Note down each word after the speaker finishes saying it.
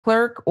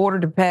Clerk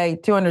ordered to pay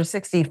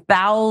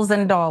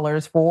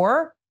 $260,000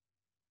 for,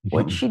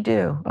 what'd she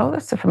do? Oh,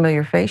 that's a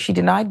familiar face. She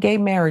denied gay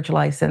marriage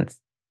license.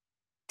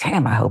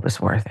 Damn, I hope it's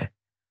worth it.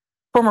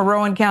 Former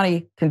Rowan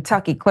County,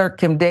 Kentucky clerk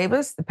Kim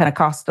Davis, the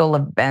Pentecostal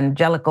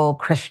evangelical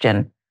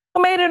Christian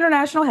who made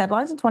international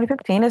headlines in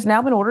 2015, has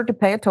now been ordered to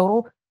pay a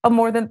total of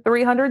more than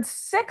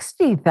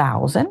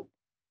 $360,000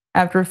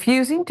 after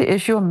refusing to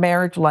issue a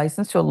marriage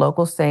license to a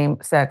local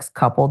same-sex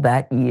couple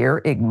that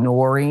year,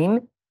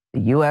 ignoring the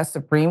U.S.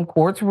 Supreme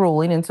Court's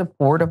ruling in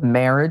support of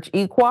marriage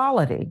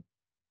equality.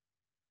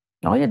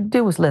 All you had to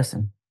do was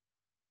listen.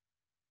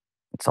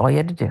 That's all you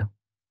had to do.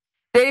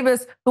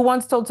 Davis, who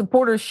once told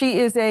supporters she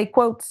is a,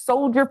 quote,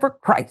 soldier for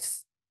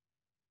Christ,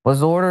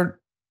 was ordered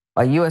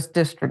by U.S.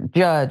 District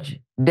Judge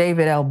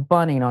David L.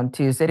 Bunning on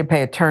Tuesday to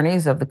pay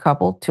attorneys of the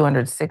couple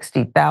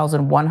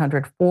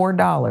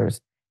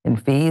 $260,104 in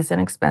fees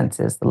and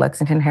expenses, the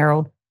Lexington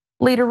Herald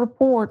Leader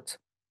reports.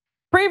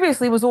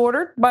 Previously was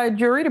ordered by a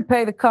jury to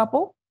pay the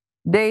couple,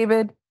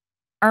 David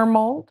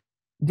Ermold,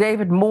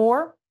 David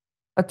Moore,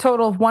 a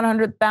total of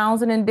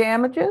 $100,000 in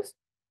damages.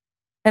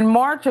 In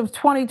March of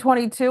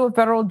 2022, a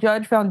federal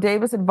judge found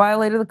Davis had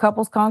violated the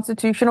couple's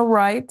constitutional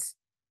rights,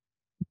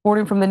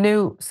 reporting from the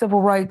new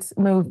civil rights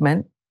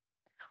movement.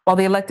 While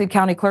the elected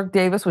county clerk,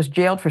 Davis was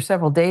jailed for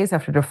several days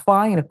after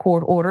defying a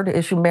court order to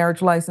issue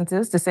marriage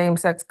licenses to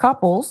same-sex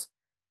couples.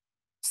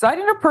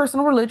 Citing her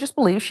personal religious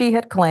beliefs, she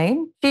had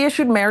claimed she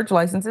issued marriage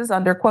licenses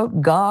under,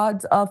 quote,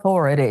 God's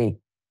authority,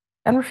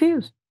 and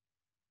refused.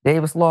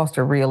 Davis lost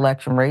her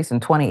re-election race in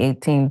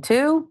 2018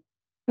 to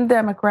a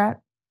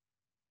Democrat.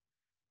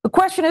 The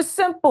question is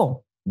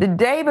simple. Did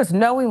Davis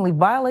knowingly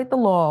violate the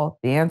law?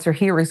 The answer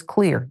here is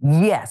clear.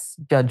 Yes,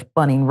 Judge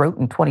Bunning wrote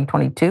in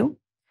 2022.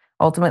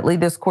 Ultimately,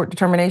 this court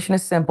determination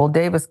is simple.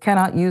 Davis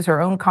cannot use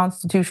her own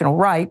constitutional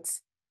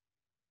rights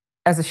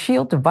as a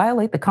shield to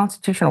violate the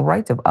constitutional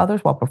rights of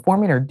others while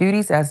performing her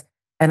duties as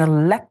an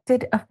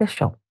elected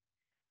official.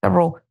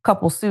 Several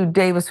couples sued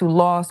Davis, who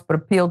lost, but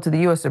appealed to the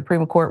U.S.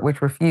 Supreme Court,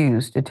 which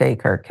refused to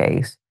take her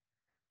case.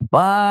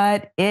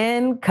 But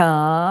in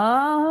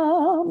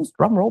comes,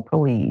 drum roll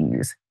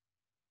please,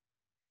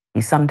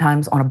 he's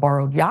sometimes on a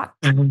borrowed yacht,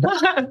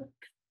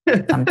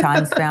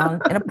 sometimes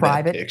found in a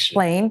private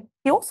plane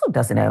he also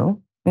doesn't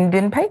own and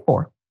didn't pay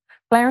for.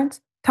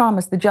 Clarence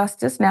Thomas, the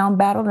justice, now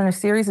embattled in a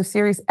series of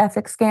serious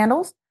ethics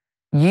scandals,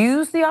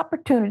 used the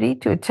opportunity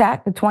to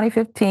attack the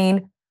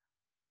 2015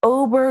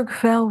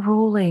 Obergefell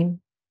ruling,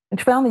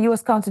 which found the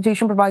U.S.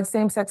 Constitution provides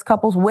same-sex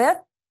couples with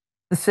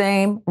the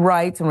same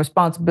rights and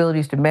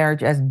responsibilities to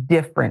marriage as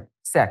different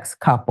sex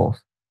couples.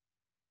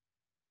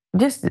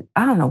 Just,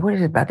 I don't know what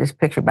it is about this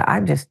picture, but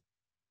and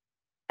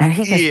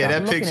he just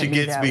that picture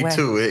gets me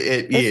too.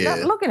 It's not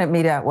looking at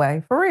me that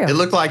way, for real. It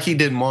looked like he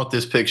didn't want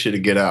this picture to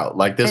get out.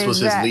 Like this was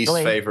his least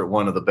favorite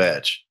one of the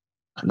batch.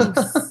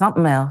 He's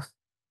something else.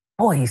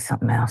 Boy, he's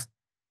something else.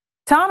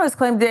 Thomas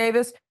claimed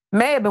Davis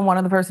may have been one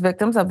of the first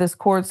victims of this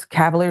court's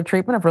cavalier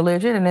treatment of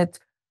religion in its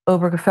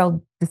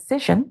Obergefell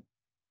decision.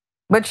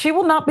 But she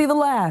will not be the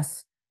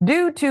last.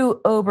 Due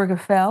to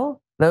Obergefell,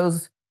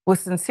 those with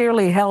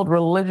sincerely held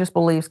religious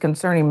beliefs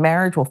concerning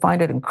marriage will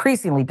find it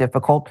increasingly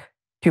difficult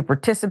to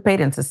participate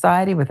in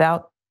society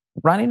without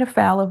running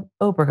afoul of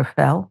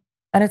Obergefell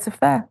and its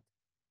effect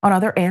on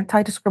other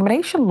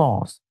anti-discrimination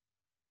laws.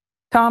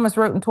 Thomas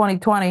wrote in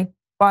 2020,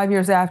 5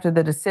 years after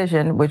the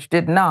decision, which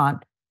did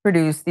not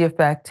produce the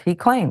effect he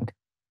claimed.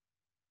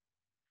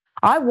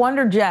 I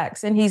wonder,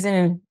 Jackson, he's in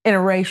an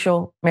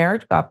interracial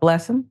marriage, God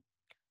bless him.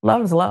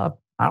 Love is love.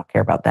 I don't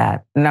care about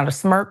that. Now to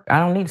smirk, I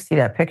don't need to see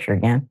that picture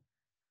again.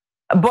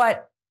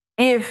 But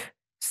if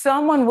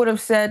someone would have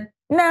said,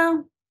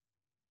 no,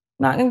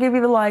 not going to give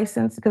you the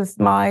license because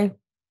my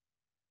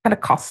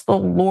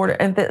Pentecostal Lord,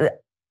 and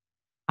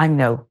I'm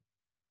no,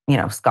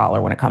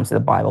 scholar when it comes to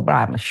the Bible, but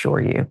I assure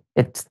you,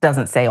 it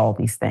doesn't say all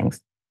these things.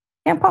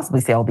 Can't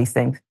possibly say all these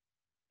things.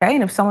 Okay,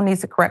 and if someone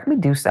needs to correct me,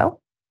 do so.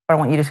 But I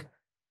want you to.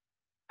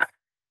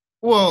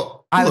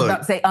 Well, I was about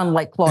to say,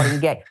 unlike Claudine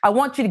Gay, I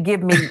want you to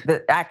give me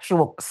the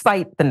actual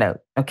cite the note.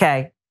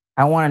 Okay,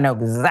 I want to know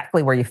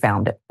exactly where you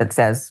found it that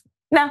says,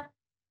 no,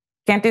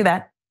 can't do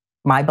that.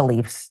 My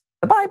beliefs,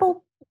 the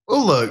Bible.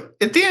 Well, look,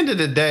 at the end of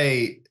the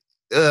day,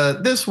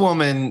 this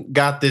woman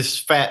got this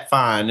fat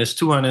fine, this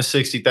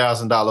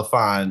 $260,000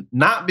 fine,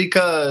 not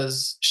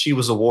because she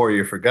was a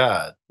warrior for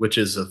God, which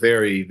is a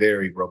very,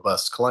 very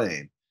robust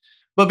claim,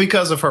 but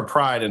because of her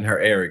pride and her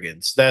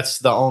arrogance. That's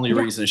the only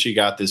reason she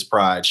got this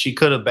pride. She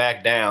could have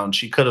backed down.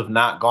 She could have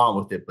not gone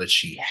with it, but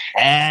she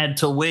had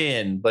to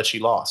win, but she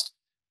lost.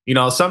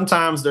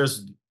 Sometimes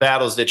there's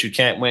battles that you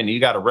can't win. You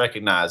got to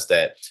recognize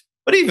that.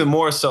 But even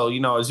more so,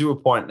 as you were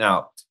pointing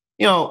out,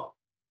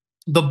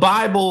 the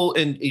Bible,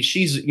 and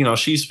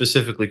she's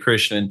specifically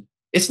Christian.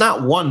 It's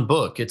not one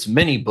book, it's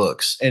many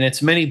books. And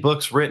it's many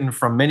books written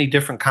from many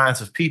different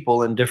kinds of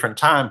people in different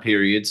time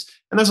periods.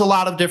 And there's a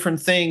lot of different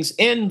things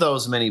in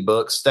those many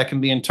books that can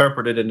be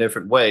interpreted in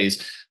different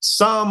ways.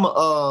 Some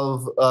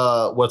of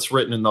what's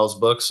written in those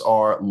books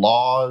are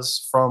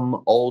laws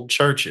from old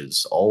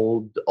churches,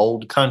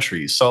 old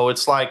countries. So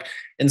it's like,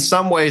 in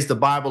some ways, the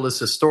Bible is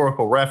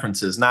historical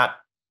references, not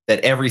that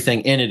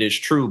everything in it is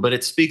true, but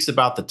it speaks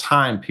about the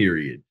time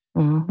period.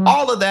 Mhm.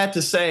 All of that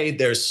to say,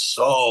 there's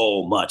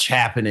so much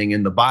happening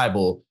in the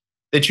Bible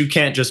that you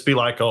can't just be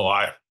like,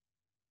 oh,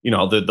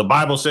 the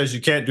Bible says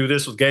you can't do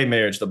this with gay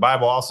marriage. The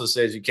Bible also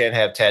says you can't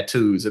have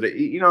tattoos.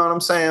 You know what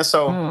I'm saying?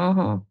 So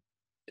Mhm.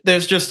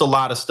 there's just a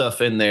lot of stuff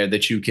in there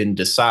that you can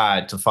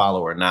decide to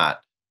follow or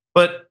not.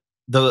 But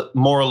the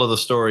moral of the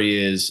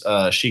story is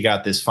she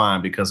got this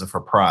fine because of her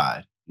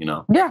pride.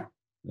 Yeah,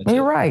 That's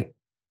you're it. right.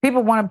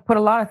 People want to put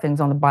a lot of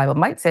things on the Bible. It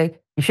might say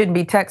you shouldn't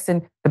be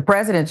texting the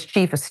president's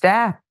chief of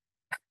staff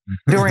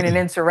during an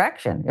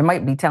insurrection. It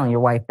might be telling your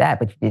wife that,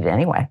 but you did it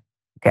anyway.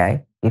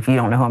 Okay. If you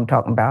don't know who I'm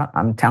talking about,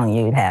 I'm telling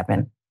you it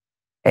happened.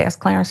 Ask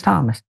Clarence Thomas.